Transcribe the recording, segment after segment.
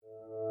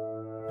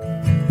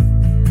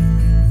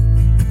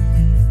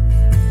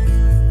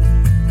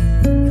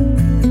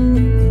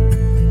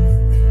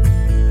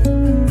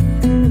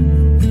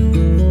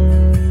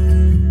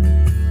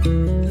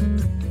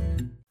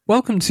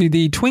Welcome to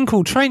the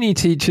Twinkle Trainee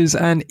Teachers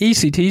and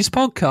ECTs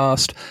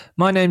podcast.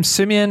 My name's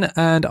Simeon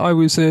and I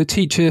was a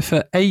teacher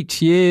for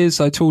 8 years.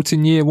 I taught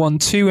in year 1,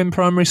 2 in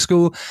primary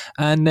school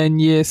and then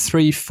year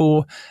 3,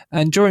 4.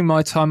 And during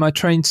my time, I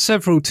trained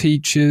several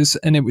teachers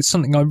and it was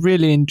something I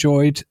really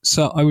enjoyed.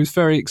 So I was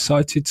very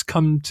excited to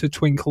come to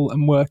Twinkle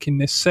and work in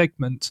this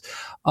segment.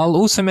 I'll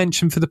also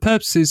mention for the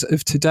purposes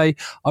of today,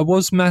 I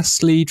was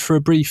maths lead for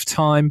a brief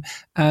time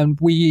and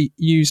we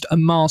used a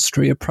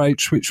mastery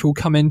approach, which we'll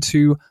come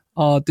into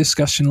our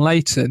discussion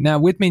later. Now,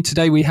 with me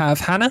today, we have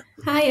Hannah.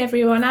 Hi,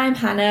 everyone. I'm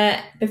Hannah.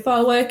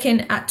 Before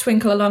working at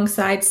Twinkle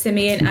alongside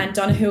Simeon and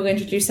Donna, who will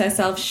introduce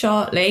herself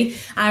shortly,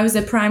 I was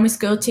a primary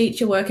school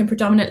teacher working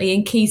predominantly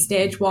in Key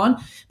Stage 1,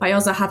 but I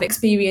also have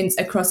experience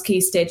across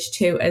Key Stage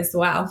 2 as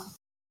well.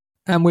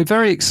 And we're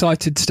very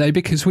excited today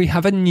because we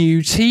have a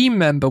new team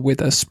member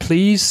with us.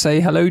 Please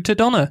say hello to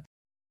Donna.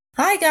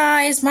 Hi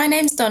guys, my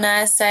name's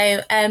Donna.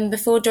 So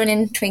before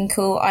joining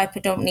Twinkle, I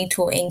predominantly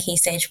taught in Key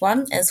Stage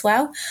 1 as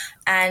well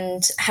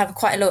and have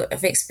quite a lot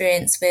of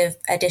experience with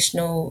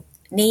additional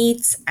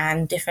needs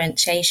and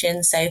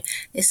differentiation. So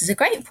this is a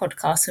great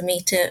podcast for me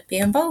to be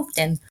involved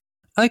in.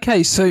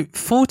 Okay, so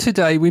for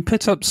today, we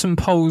put up some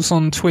polls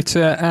on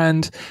Twitter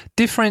and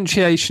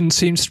differentiation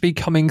seems to be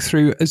coming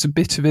through as a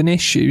bit of an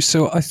issue.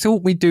 So I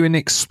thought we'd do an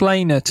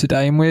explainer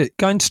today and we're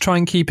going to try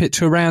and keep it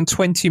to around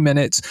 20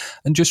 minutes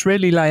and just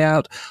really lay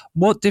out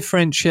what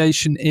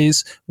differentiation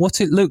is,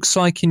 what it looks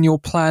like in your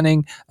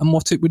planning and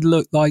what it would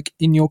look like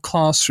in your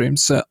classroom.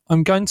 So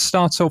I'm going to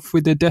start off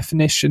with a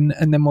definition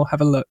and then we'll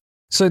have a look.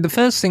 So the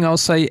first thing I'll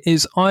say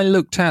is I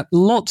looked at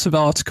lots of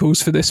articles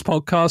for this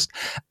podcast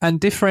and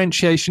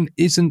differentiation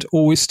isn't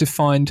always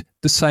defined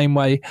the same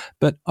way,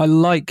 but I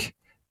like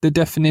the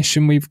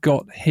definition we've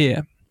got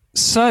here.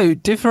 So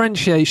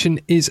differentiation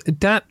is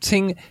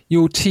adapting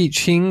your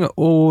teaching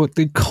or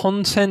the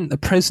content, the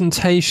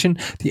presentation,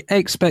 the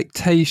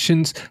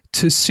expectations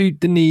to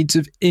suit the needs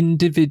of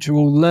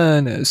individual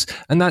learners.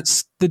 And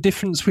that's the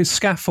difference with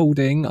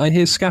scaffolding. I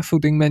hear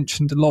scaffolding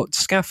mentioned a lot.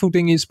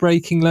 Scaffolding is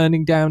breaking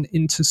learning down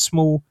into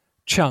small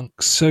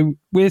chunks. So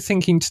we're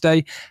thinking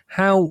today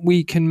how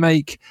we can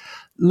make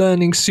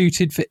learning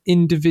suited for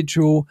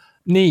individual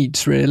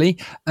needs, really.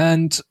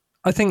 And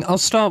I think I'll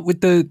start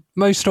with the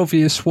most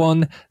obvious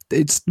one.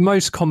 It's the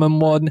most common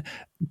one,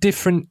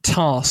 different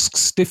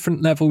tasks,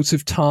 different levels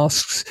of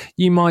tasks.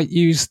 You might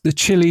use the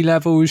chili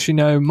levels,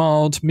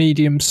 mild,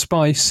 medium,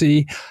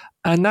 spicy.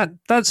 And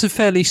that's a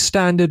fairly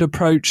standard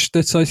approach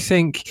that I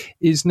think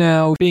is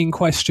now being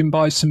questioned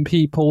by some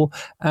people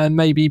and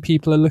maybe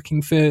people are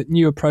looking for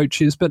new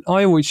approaches. But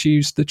I always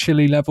used the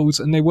chili levels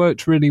and they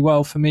worked really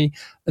well for me,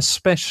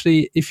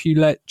 especially if you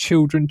let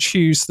children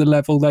choose the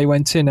level they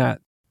went in at.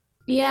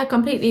 Yeah, I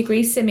completely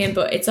agree, Simeon,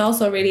 but it's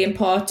also really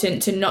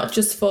important to not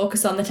just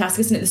focus on the task,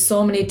 isn't it? There's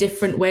so many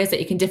different ways that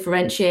you can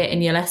differentiate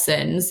in your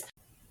lessons.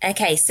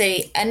 Okay, so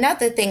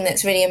another thing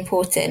that's really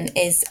important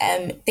is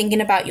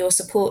thinking about your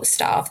support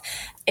staff.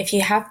 If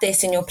you have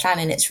this in your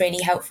planning, it's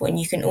really helpful, and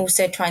you can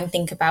also try and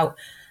think about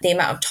the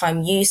amount of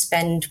time you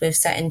spend with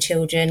certain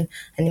children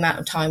and the amount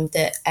of time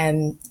that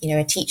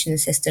a teaching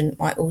assistant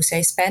might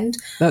also spend.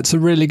 That's a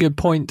really good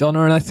point,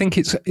 Donna, and I think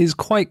it's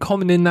quite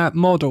common in that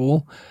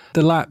model,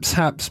 the LAPS,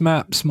 HAPS,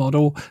 MAPS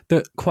model,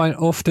 that quite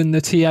often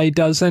the TA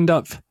does end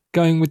up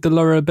going with the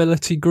lower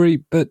ability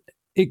group, but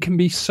it can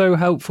be so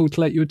helpful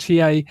to let your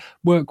TA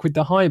work with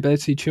the high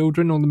ability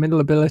children or the middle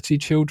ability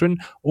children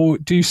or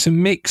do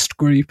some mixed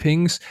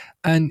groupings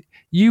and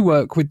you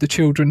work with the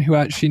children who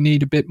actually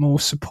need a bit more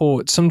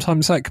support.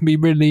 Sometimes that can be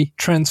really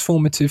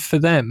transformative for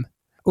them.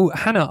 Oh,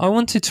 Hannah, I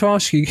wanted to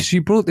ask you, because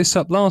you brought this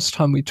up last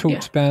time we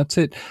talked about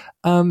it,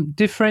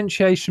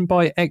 differentiation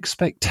by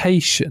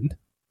expectation.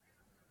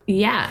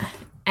 Yeah.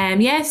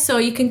 So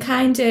you can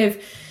kind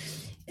of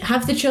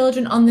have the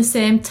children on the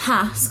same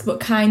task,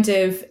 but kind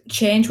of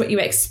change what you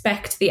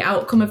expect the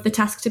outcome of the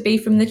task to be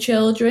from the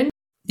children.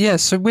 Yeah,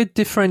 so with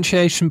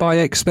differentiation by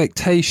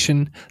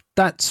expectation,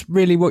 that's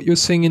really what you're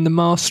seeing in the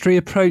mastery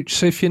approach.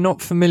 So if you're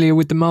not familiar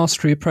with the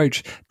mastery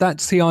approach,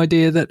 that's the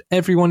idea that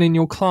everyone in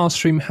your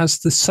classroom has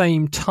the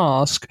same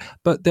task,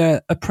 but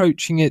they're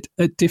approaching it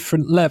at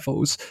different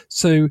levels.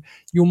 So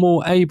your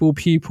more able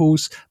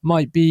pupils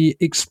might be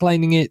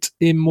explaining it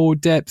in more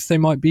depth. They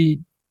might be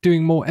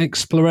doing more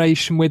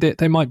exploration with it.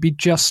 They might be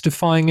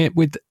justifying it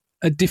with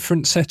a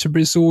different set of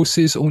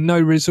resources or no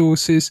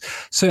resources.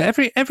 So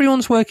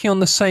everyone's working on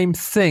the same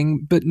thing,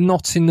 but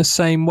not in the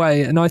same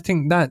way. And I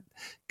think that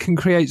can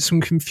create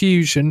some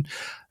confusion.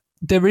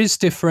 There is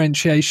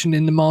differentiation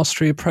in the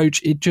mastery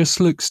approach. It just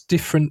looks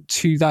different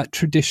to that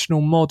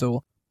traditional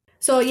model.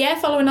 So yeah,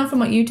 following on from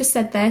what you just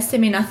said there,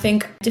 Simeon, I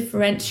think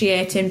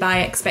differentiating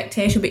by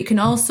expectation, but you can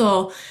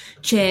also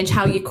change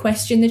how you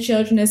question the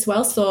children as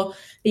well. So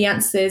the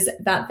answers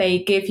that they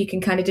give, you can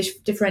kind of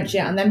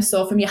differentiate on them.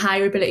 So from your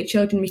higher ability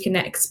children, we can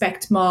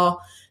expect more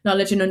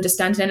knowledge and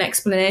understanding and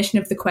explanation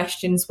of the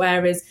questions,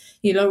 whereas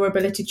your lower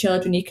ability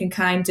children, you can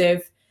kind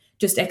of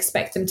just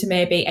expect them to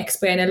maybe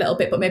explain a little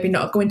bit, but maybe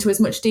not go into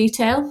as much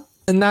detail.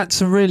 And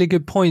that's a really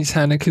good point,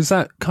 Hannah, because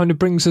that kind of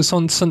brings us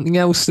on to something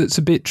else that's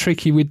a bit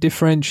tricky with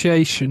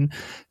differentiation.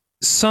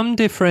 Some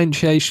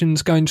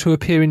differentiation's going to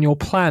appear in your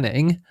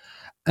planning,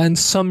 and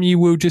some you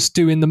will just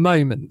do in the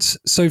moment.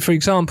 So, for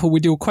example,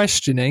 with your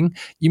questioning,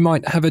 you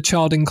might have a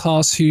child in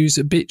class who's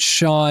a bit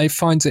shy,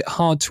 finds it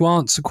hard to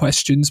answer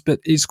questions, but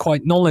is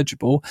quite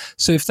knowledgeable.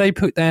 So if they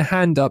put their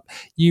hand up,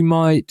 you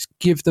might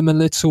give them a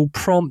little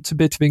prompt, a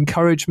bit of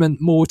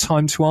encouragement, more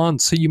time to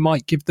answer. You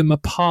might give them a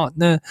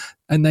partner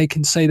and they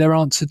can say their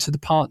answer to the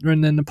partner,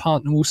 and then the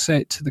partner will say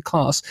it to the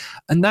class.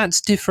 And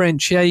that's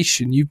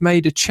differentiation. You've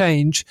made a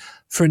change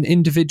for an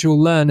individual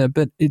learner,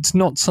 but it's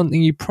not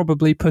something you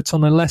probably put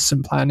on a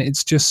lesson plan.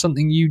 It's just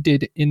something you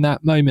did in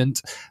that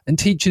moment. And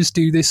teachers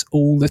do this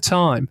all the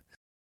time.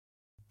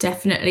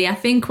 Definitely. I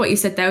think what you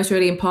said there was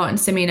really important,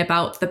 Simeon,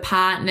 about the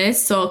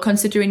partners. So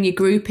considering your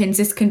groupings,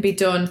 this can be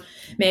done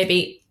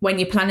maybe when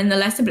you're planning the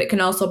lesson, but it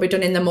can also be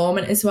done in the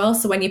moment as well.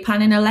 So when you're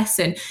planning a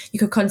lesson, you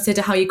could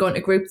consider how you're going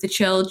to group the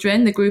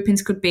children. The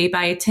groupings could be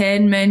by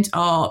attainment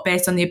or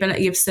based on the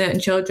ability of certain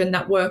children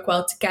that work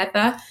well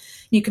together.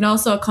 You can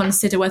also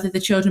consider whether the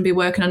children be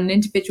working on an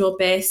individual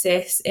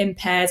basis, in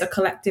pairs, or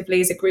collectively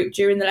as a group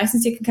during the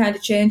lesson. So you can kind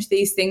of change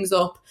these things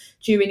up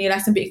during your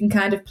lesson, but you can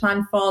kind of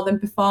plan for them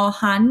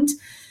beforehand.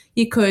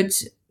 You could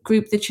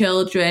group the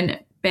children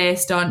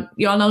based on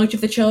your knowledge of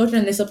the children,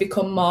 and this will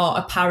become more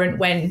apparent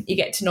when you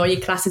get to know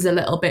your classes a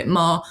little bit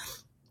more,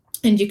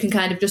 and you can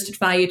kind of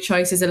justify your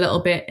choices a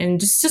little bit, and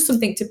just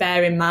something to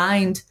bear in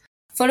mind.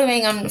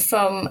 Following on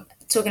from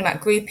talking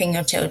about grouping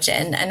your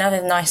children,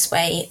 another nice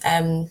way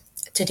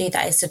to do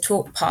that is to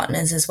talk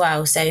partners as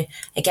well. So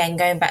again,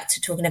 going back to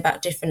talking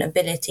about different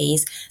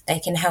abilities, they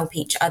can help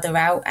each other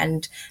out.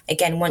 And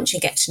again, once you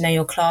get to know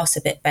your class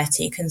a bit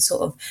better, you can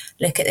sort of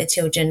look at the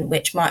children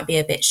which might be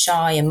a bit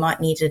shy and might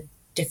need a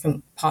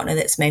different partner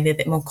that's maybe a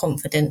bit more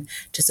confident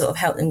to sort of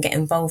help them get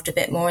involved a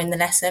bit more in the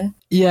lesson.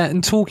 Yeah,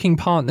 and talking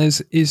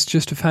partners is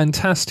just a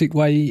fantastic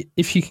way,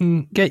 if you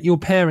can get your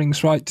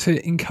pairings right,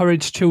 to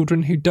encourage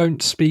children who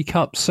don't speak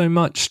up so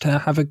much to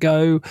have a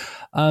go.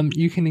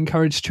 You can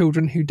encourage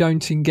children who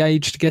don't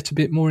engage to get a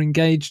bit more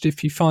engaged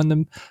if you find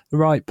them the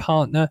right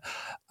partner.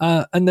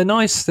 And the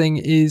nice thing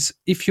is,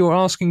 if you're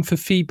asking for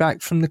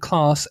feedback from the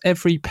class,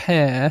 every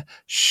pair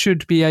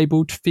should be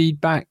able to feed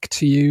back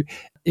to you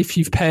if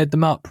you've paired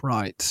them up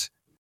right.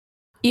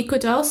 You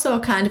could also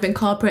kind of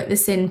incorporate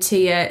this into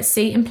your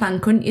seating plan,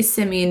 couldn't you,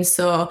 Simeon?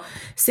 So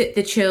sit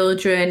the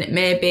children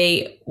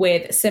maybe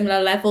with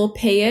similar level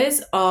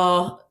peers,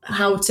 or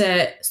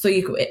so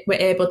you were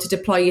able to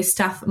deploy your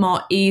staff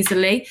more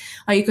easily.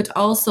 Or you could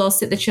also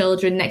sit the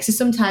children next to,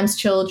 sometimes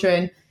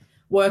children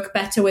work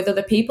better with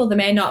other people. They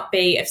may not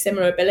be of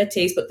similar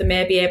abilities, but they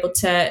may be able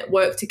to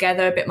work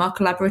together a bit more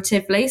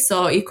collaboratively.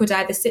 So you could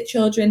either sit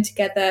children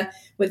together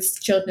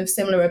with children of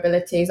similar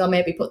abilities, or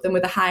maybe put them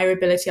with a higher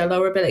ability or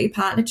lower ability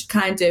partner to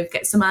kind of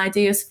get some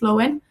ideas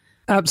flowing.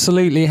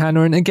 Absolutely,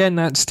 Hannah. And again,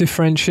 that's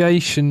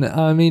differentiation.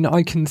 I mean,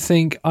 I can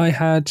think I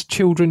had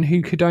children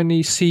who could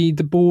only see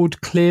the board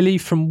clearly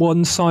from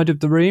one side of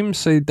the room,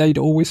 so they'd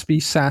always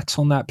be sat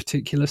on that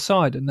particular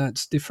side, and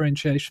that's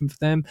differentiation for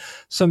them.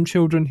 Some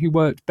children who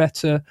worked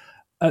better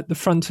at the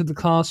front of the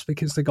class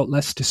because they got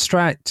less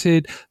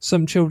distracted.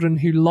 Some children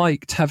who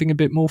liked having a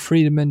bit more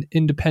freedom and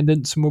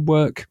independence and would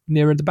work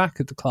nearer the back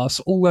of the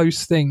class. All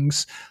those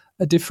things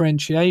a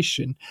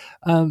differentiation.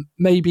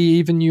 Maybe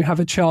even you have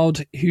a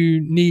child who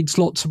needs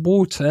lots of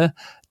water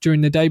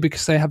during the day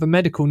because they have a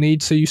medical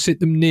need, so you sit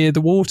them near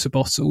the water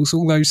bottles.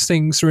 All those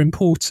things are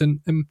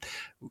important, and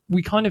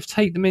we kind of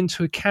take them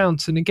into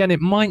account. And again,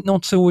 it might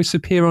not always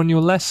appear on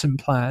your lesson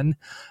plan,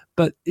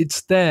 but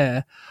it's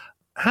there.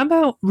 How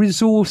about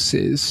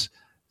resources?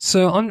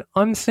 So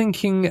I'm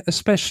thinking,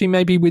 especially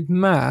maybe with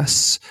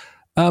maths,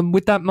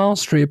 with that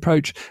mastery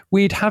approach,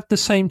 we'd have the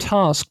same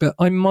task, but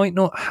I might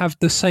not have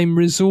the same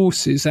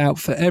resources out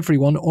for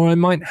everyone, or I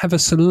might have a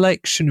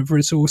selection of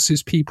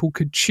resources people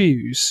could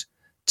choose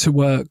to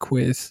work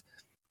with.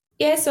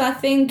 Yeah, so I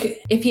think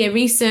if you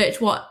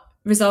research what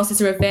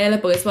resources are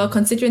available as well,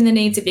 considering the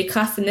needs of your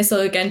class, and this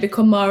will again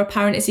become more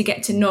apparent as you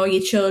get to know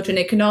your children.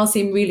 It can all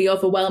seem really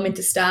overwhelming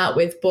to start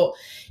with, but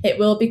it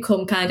will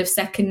become kind of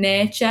second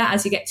nature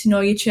as you get to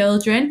know your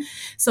children.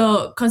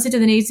 So consider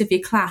the needs of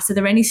your class. Are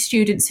there any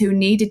students who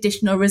need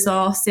additional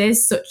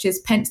resources, such as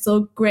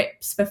pencil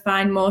grips for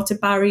fine motor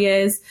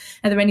barriers?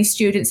 Are there any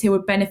students who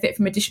would benefit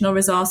from additional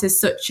resources,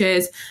 such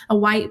as a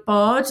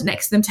whiteboard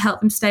next to them to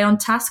help them stay on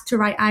task to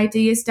write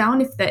ideas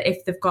down if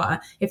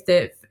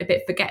they're a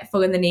bit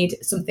forgetful and they need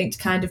something to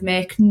kind of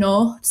make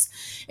notes?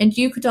 And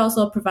you could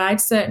also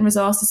provide certain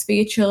resources for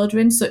your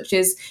children, such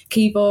as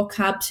key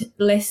vocab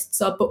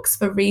lists or books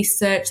for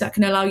research that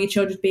can allow your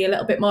children to be a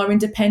little bit more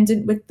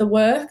independent with the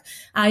work.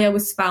 I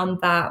always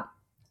found that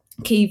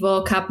key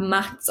vocab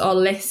maths or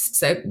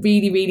lists are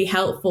really, really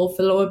helpful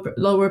for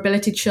lower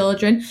ability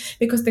children,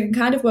 because they can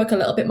kind of work a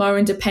little bit more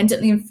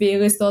independently and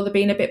feel as though they're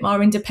being a bit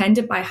more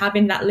independent by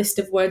having that list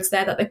of words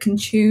there that they can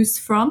choose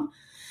from.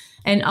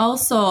 And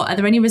also, are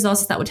there any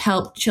resources that would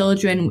help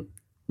children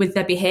with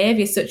their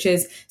behaviour, such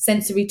as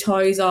sensory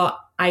toys or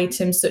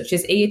items such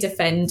as ear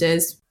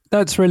defenders.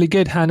 That's really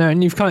good, Hannah.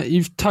 And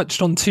you've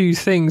touched on two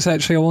things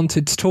actually I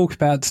wanted to talk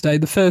about today.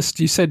 The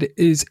first you said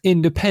is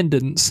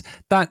independence.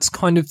 That's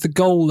kind of the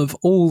goal of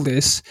all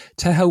this,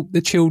 to help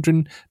the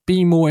children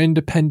be more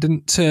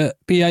independent, to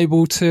be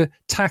able to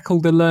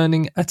tackle the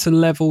learning at a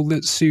level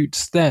that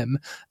suits them.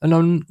 And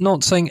I'm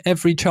not saying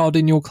every child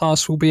in your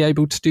class will be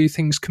able to do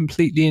things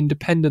completely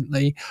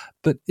independently,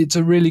 but it's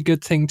a really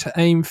good thing to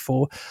aim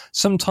for.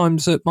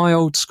 Sometimes at my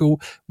old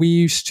school, we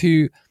used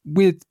to,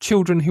 with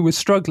children who were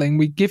struggling,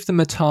 we'd give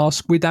them a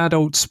task with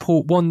adult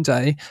support one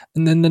day,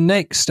 and then the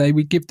next day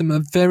we'd give them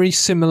a very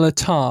similar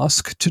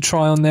task to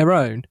try on their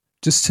own,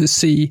 just to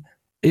see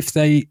if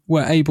they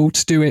were able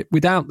to do it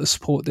without the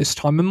support this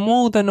time. And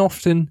more than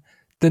often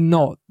than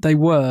not, they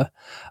were.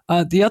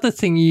 The other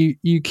thing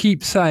you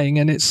keep saying,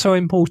 and it's so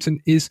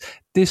important, is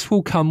this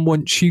will come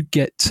once you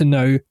get to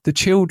know the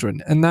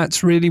children. And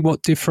that's really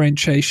what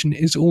differentiation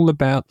is all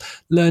about,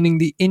 learning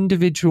the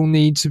individual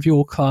needs of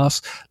your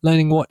class,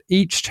 learning what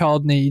each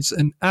child needs.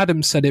 And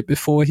Adam said it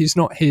before, he's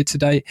not here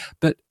today,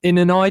 but in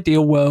an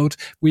ideal world,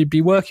 we'd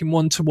be working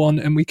one-to-one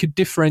and we could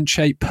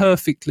differentiate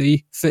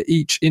perfectly for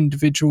each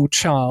individual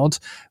child.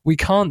 We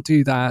can't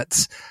do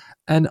that.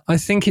 And I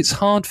think it's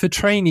hard for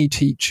trainee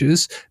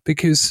teachers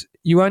because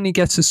you only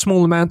get a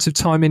small amount of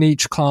time in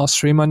each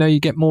classroom. I know you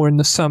get more in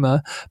the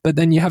summer, but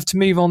then you have to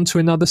move on to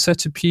another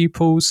set of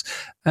pupils.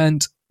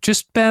 And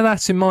just bear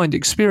that in mind.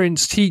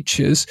 Experienced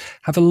teachers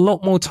have a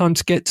lot more time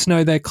to get to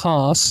know their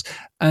class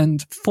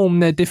and form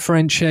their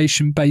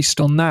differentiation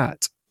based on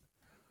that.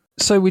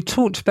 So we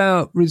talked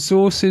about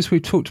resources, we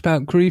talked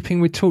about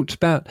grouping, we talked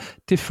about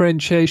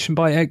differentiation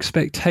by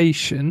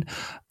expectation.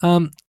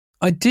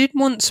 I did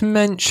want to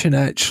mention,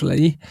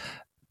 actually,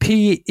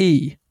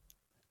 PE.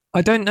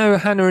 I don't know,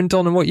 Hannah and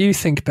Donna, what you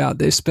think about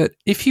this, but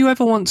if you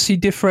ever want to see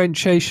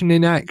differentiation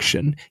in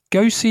action,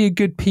 go see a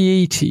good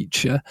PE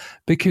teacher,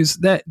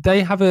 because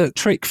they have a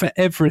trick for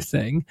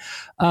everything.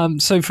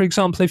 So, for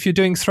example, if you're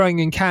doing throwing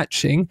and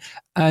catching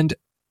and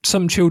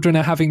some children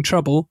are having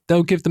trouble,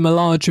 they'll give them a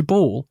larger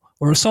ball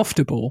or a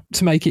softer ball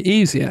to make it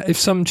easier. If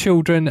some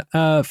children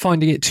are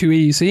finding it too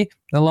easy,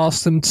 they'll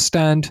ask them to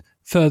stand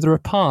further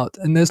apart.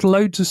 And there's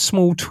loads of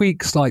small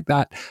tweaks like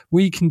that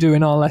we can do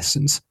in our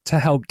lessons to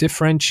help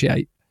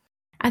differentiate.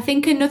 I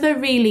think another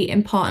really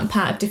important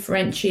part of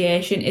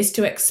differentiation is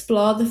to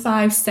explore the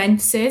five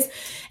senses.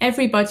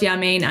 Everybody,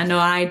 I know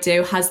I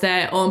do, has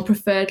their own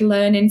preferred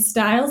learning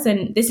styles,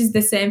 and this is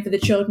the same for the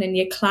children in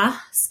your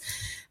class.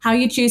 How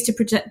you choose to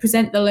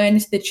present the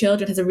learning to the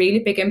children has a really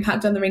big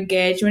impact on their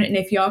engagement. And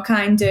if you're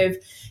kind of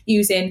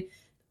using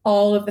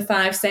all of the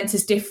five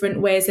senses, different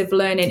ways of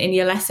learning in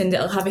your lesson,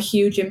 it'll have a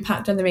huge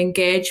impact on their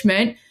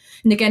engagement.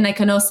 And again, like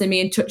I know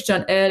Simeon touched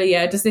on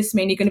earlier, does this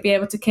mean you're going to be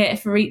able to cater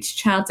for each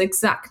child's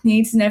exact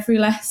needs in every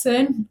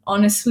lesson?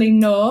 Honestly,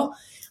 no.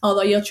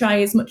 Although you'll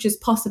try as much as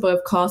possible,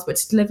 of course, but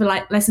to deliver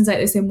lessons like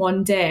this in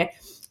one day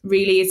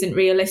really isn't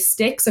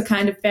realistic. So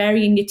kind of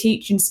varying your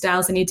teaching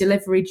styles and your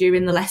delivery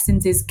during the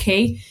lessons is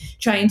key.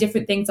 Trying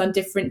different things on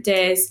different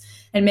days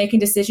and making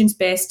decisions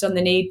based on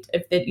the need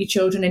of your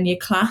children in your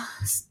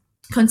class.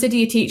 Consider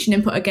your teaching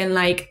input again,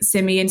 like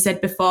Simeon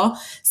said before.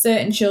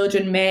 Certain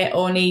children may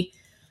only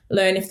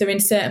learn if they're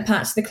in certain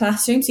parts of the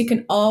classroom, so you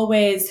can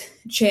always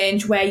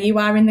change where you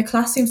are in the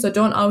classroom. So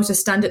don't always just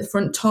stand at the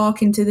front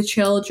talking to the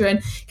children,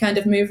 kind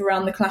of move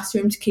around the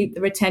classroom to keep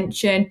their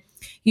attention,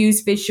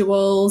 use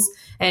visuals,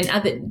 and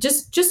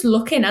just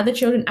looking at the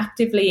children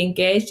actively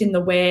engaged in the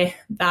way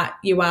that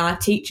you are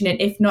teaching,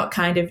 and if not,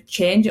 kind of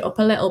change it up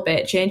a little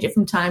bit, change it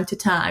from time to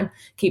time,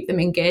 keep them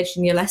engaged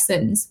in your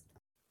lessons.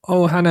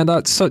 Oh, Hannah,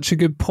 that's such a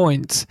good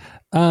point.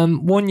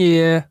 One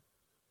year,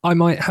 I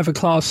might have a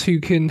class who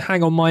can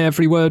hang on my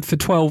every word for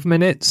 12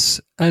 minutes,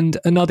 and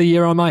another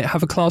year I might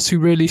have a class who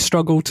really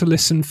struggle to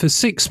listen for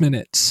 6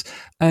 minutes.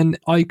 And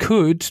I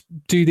could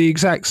do the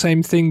exact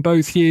same thing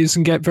both years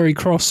and get very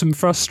cross and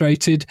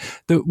frustrated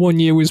that one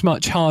year was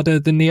much harder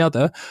than the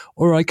other.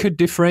 Or I could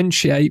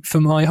differentiate for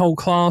my whole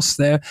class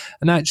there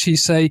and actually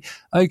say,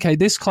 okay,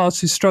 this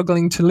class is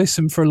struggling to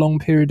listen for a long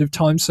period of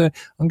time, so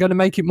I'm going to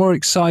make it more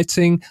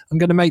exciting. I'm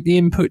going to make the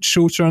input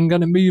shorter. I'm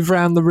going to move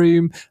around the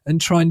room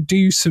and try and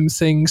do some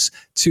things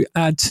to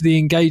add to the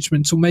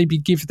engagement, or maybe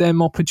give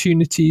them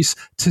opportunities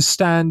to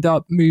stand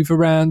up, move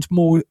around,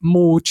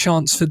 more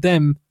chance for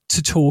them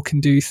to talk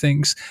and do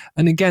things.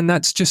 And again,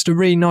 that's just a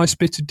really nice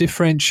bit of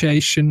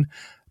differentiation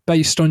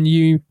based on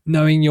you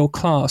knowing your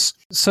class.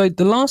 So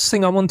the last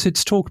thing I wanted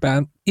to talk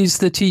about is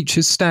the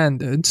teacher's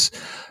standards.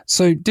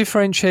 So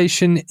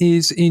differentiation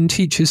is in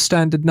teacher's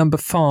standard number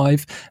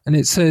 5, and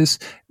it says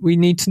we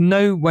need to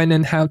know when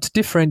and how to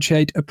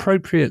differentiate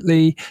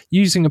appropriately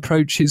using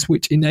approaches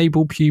which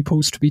enable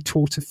pupils to be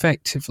taught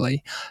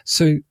effectively.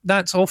 So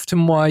that's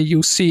often why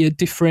you'll see a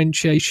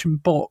differentiation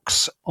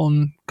box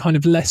on kind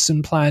of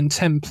lesson plan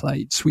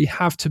templates. We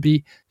have to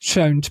be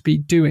shown to be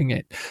doing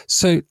it.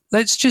 So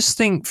let's just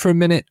think for a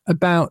minute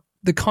about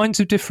the kinds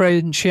of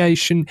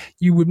differentiation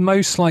you would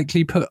most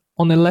likely put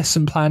on a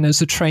lesson plan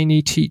as a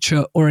trainee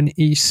teacher or an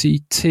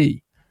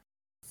ECT.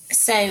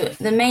 So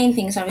the main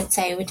things I would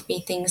say would be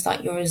things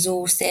like your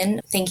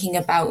resourcing, thinking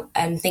about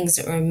things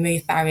that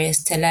remove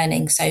barriers to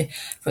learning. So,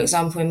 for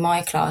example, in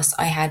my class,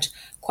 I had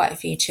quite a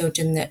few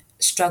children that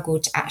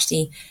struggled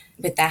actually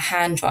with their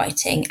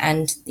handwriting,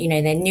 and,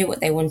 they knew what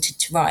they wanted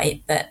to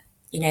write, but,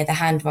 the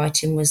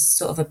handwriting was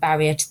sort of a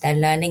barrier to their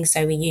learning.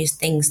 So we used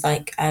things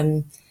like,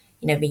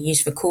 we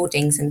used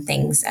recordings and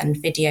things and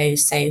videos,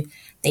 so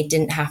they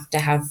didn't have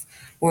to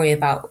worry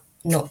about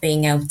not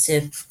being able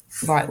to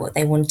write what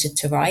they wanted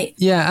to write.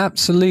 Yeah,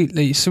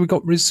 absolutely. So we've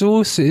got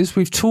resources.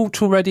 We've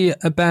talked already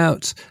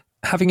about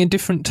having a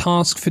different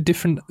task for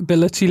different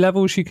ability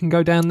levels. You can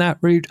go down that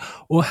route,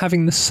 or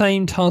having the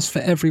same task for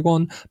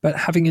everyone, but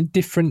having a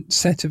different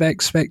set of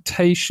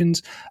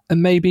expectations,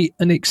 and maybe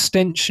an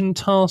extension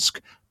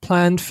task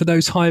planned for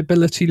those high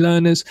ability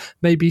learners,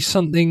 maybe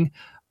something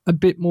a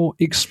bit more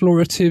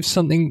explorative,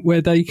 something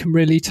where they can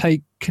really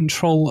take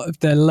control of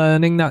their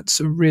learning. That's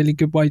a really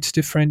good way to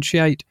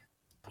differentiate.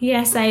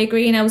 Yes, I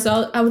agree. And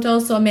I would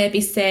also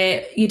maybe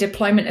say your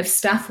deployment of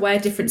staff, where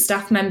different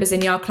staff members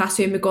in your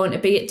classroom are going to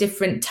be at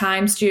different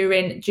times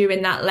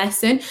during that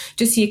lesson,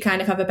 just so you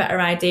kind of have a better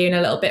idea and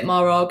a little bit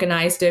more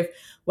organised of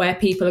where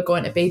people are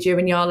going to be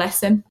during your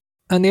lesson.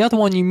 And the other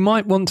one you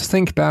might want to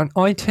think about,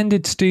 I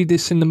tended to do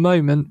this in the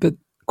moment, but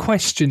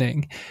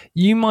questioning.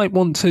 You might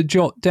want to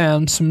jot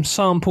down some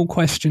sample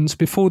questions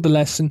before the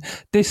lesson.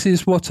 This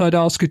is what I'd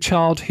ask a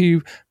child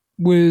who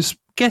was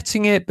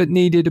getting it but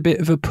needed a bit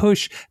of a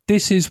push.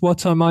 This is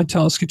what I might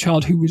ask a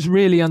child who was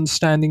really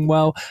understanding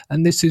well,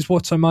 and this is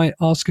what I might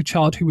ask a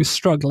child who was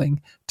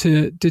struggling,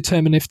 to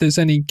determine if there's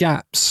any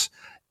gaps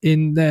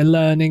in their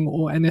learning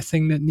or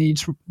anything that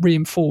needs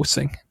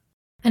reinforcing.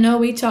 I know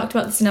we talked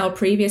about this in our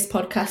previous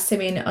podcast,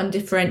 Simeon, on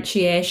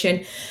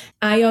differentiation.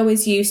 I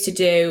always used to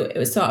do, it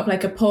was sort of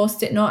like a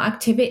post-it note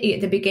activity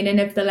at the beginning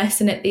of the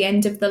lesson, at the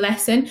end of the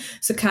lesson.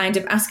 So kind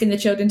of asking the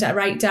children to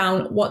write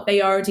down what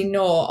they already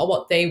know or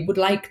what they would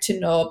like to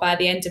know by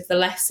the end of the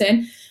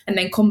lesson, and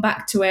then come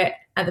back to it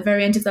at the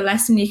very end of the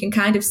lesson. You can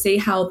kind of see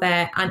how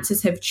their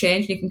answers have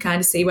changed. You can kind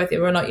of see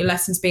whether or not your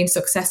lesson's been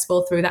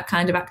successful through that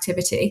kind of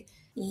activity.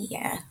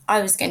 Yeah,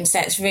 I was going to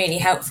say it's really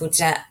helpful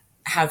to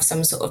have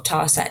some sort of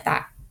task like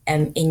that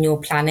in your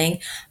planning.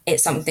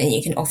 It's something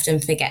you can often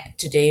forget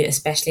to do,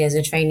 especially as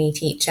a trainee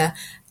teacher.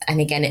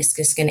 And again, it's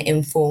just going to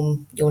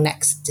inform your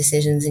next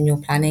decisions in your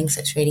planning.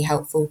 So it's really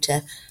helpful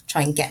to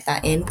try and get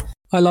that in.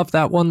 I love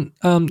that one.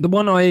 The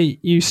one I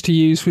used to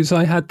use was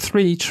I had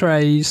 3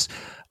 trays,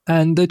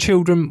 and the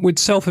children would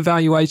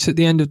self-evaluate at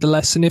the end of the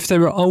lesson. If they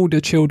were older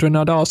children,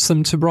 I'd ask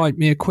them to write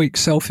me a quick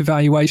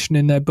self-evaluation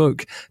in their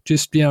book.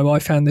 Just, I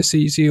found this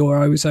easy, or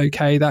I was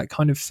okay, that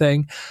kind of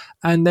thing.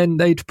 And then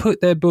they'd put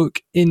their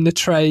book in the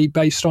tray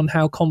based on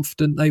how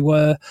confident they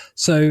were.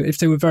 So if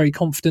they were very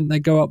confident,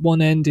 they'd go up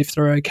one end. If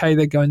they're okay,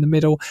 they'd go in the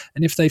middle.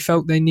 And if they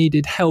felt they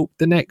needed help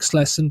the next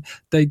lesson,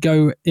 they'd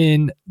go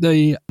in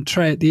the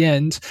tray at the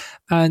end.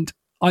 And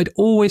I'd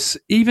always,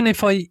 even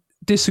if I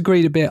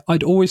disagreed a bit,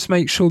 I'd always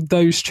make sure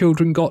those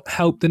children got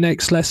help the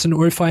next lesson,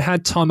 or if I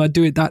had time, I'd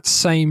do it that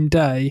same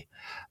day.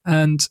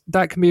 And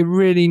that can be a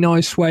really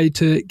nice way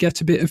to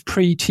get a bit of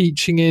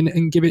pre-teaching in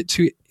and give it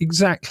to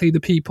exactly the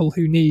people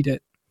who need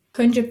it.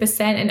 100%.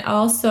 And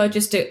also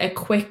just a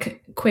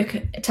quick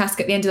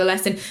task at the end of the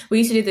lesson. We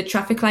used to do the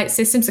traffic light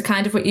system, so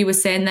kind of what you were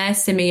saying there,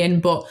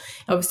 Simeon, but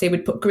obviously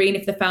we'd put green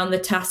if they found the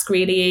task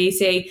really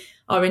easy,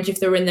 orange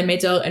if they were in the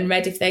middle, and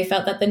red if they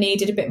felt that they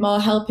needed a bit more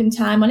help and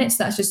time on it.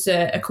 So that's just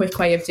a quick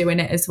way of doing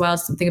it as well,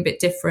 something a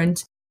bit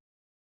different.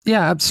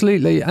 Yeah,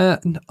 absolutely.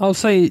 I'll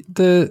say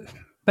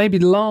maybe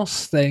the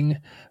last thing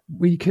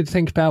we could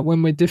think about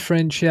when we're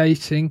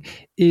differentiating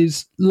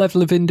is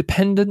level of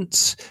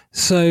independence.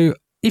 So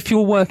if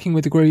you're working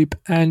with a group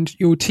and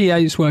your TA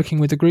is working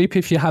with a group,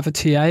 if you have a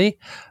TA,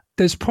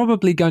 there's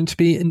probably going to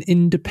be an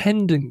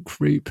independent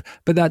group,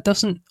 but that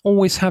doesn't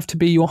always have to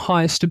be your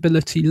highest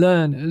ability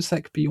learners.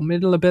 That could be your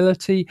middle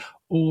ability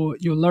or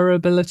your lower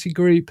ability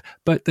group,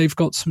 but they've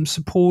got some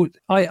support.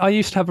 I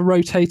used to have a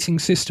rotating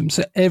system,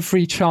 so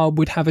every child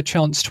would have a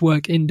chance to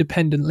work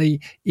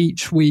independently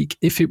each week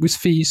if it was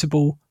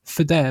feasible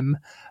for them.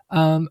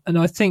 And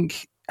I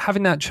think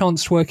having that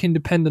chance to work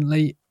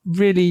independently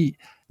really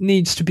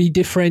needs to be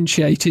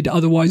differentiated,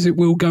 otherwise it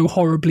will go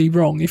horribly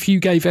wrong. If you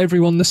gave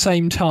everyone the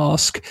same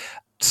task,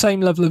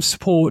 same level of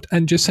support,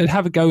 and just said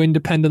have a go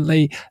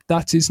independently,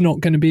 that is not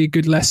going to be a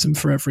good lesson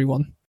for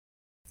everyone.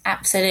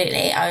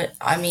 Absolutely.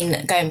 I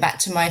mean, going back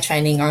to my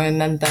training, I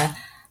remember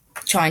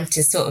trying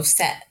to sort of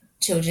set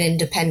children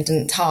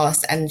independent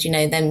tasks and,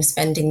 them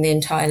spending the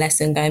entire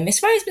lesson going,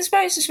 Miss Rose, Miss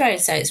Rose, Miss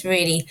Rose. So it's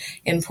really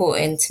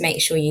important to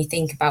make sure you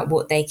think about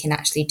what they can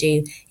actually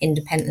do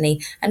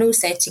independently, and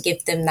also to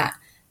give them that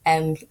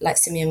like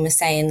Simeon was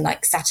saying,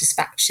 like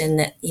satisfaction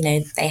that,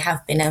 they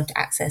have been able to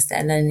access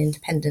their learning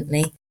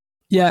independently.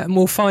 Yeah, and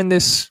we'll find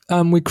this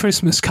with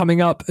Christmas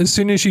coming up. As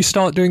soon as you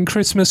start doing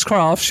Christmas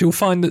crafts, you'll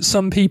find that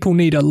some people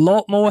need a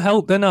lot more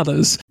help than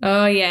others.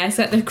 Oh, yes,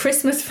 let the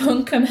Christmas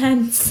fun come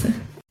hence.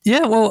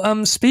 Yeah,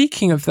 well,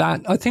 speaking of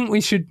that, I think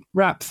we should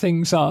wrap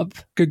things up.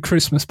 Good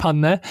Christmas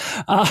pun there.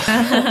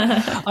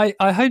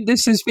 I hope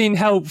this has been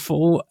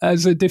helpful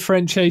as a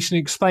differentiation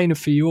explainer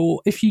for you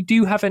all. If you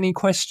do have any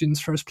questions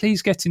for us,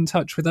 please get in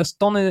touch with us.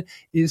 Donna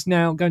is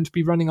now going to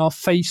be running our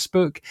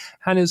Facebook.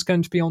 Hannah's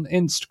going to be on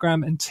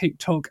Instagram and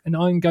TikTok, and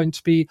I'm going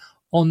to be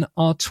on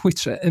our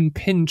Twitter and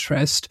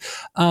Pinterest.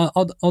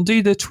 I'll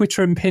do the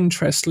Twitter and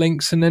Pinterest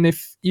links, and then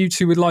if you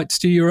two would like to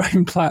do your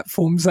own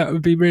platforms, that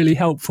would be really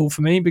helpful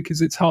for me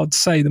because it's hard to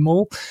say them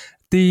all.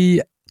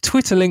 The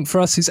Twitter link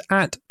for us is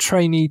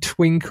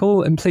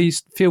 @TraineeTwinkle, and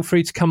please feel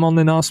free to come on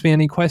and ask me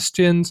any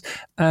questions.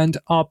 And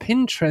our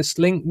Pinterest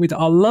link with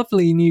our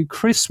lovely new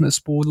Christmas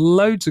board,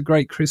 loads of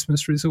great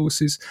Christmas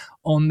resources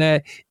on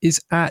there,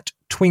 is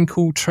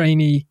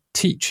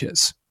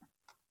 @TwinkleTraineeTeachers.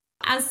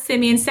 As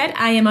Simeon said,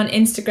 I am on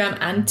Instagram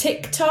and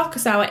TikTok.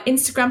 So our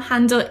Instagram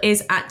handle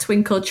is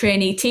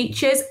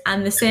 @TwinkleTraineeTeachers,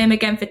 and the same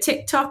again for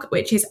TikTok,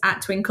 which is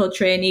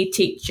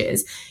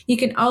 @TwinkleTraineeTeachers. You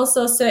can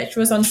also search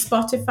for us on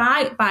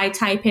Spotify by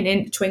typing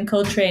in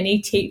Twinkle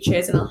Trainee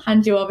Teachers, and I'll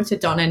hand you over to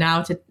Donna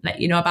now to let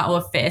you know about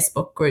our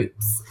Facebook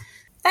groups.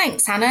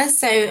 Thanks, Hannah.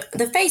 So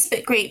the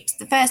Facebook groups,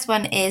 the first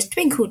one is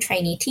Twinkle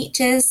Trainee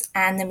Teachers,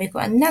 and then we've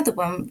got another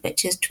one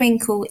which is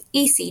Twinkle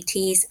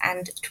ECTs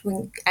and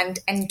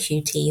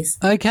NQTs.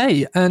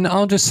 Okay, and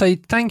I'll just say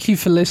thank you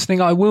for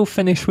listening. I will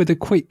finish with a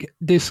quick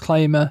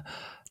disclaimer.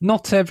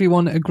 Not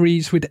everyone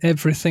agrees with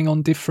everything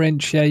on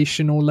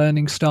differentiation or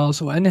learning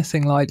styles or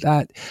anything like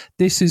that.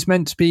 This is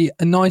meant to be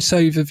a nice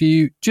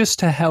overview just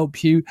to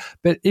help you.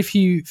 But if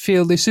you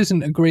feel this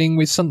isn't agreeing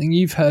with something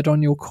you've heard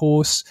on your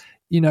course,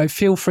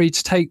 feel free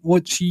to take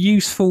what's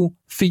useful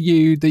for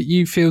you that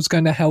you feel is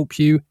going to help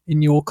you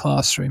in your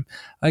classroom.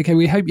 Okay,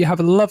 we hope you have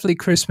a lovely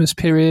Christmas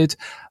period.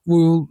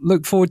 We'll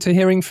look forward to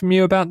hearing from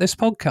you about this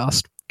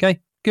podcast.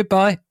 Okay,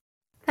 goodbye.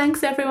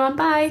 Thanks, everyone.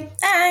 Bye.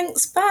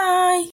 Thanks. Bye.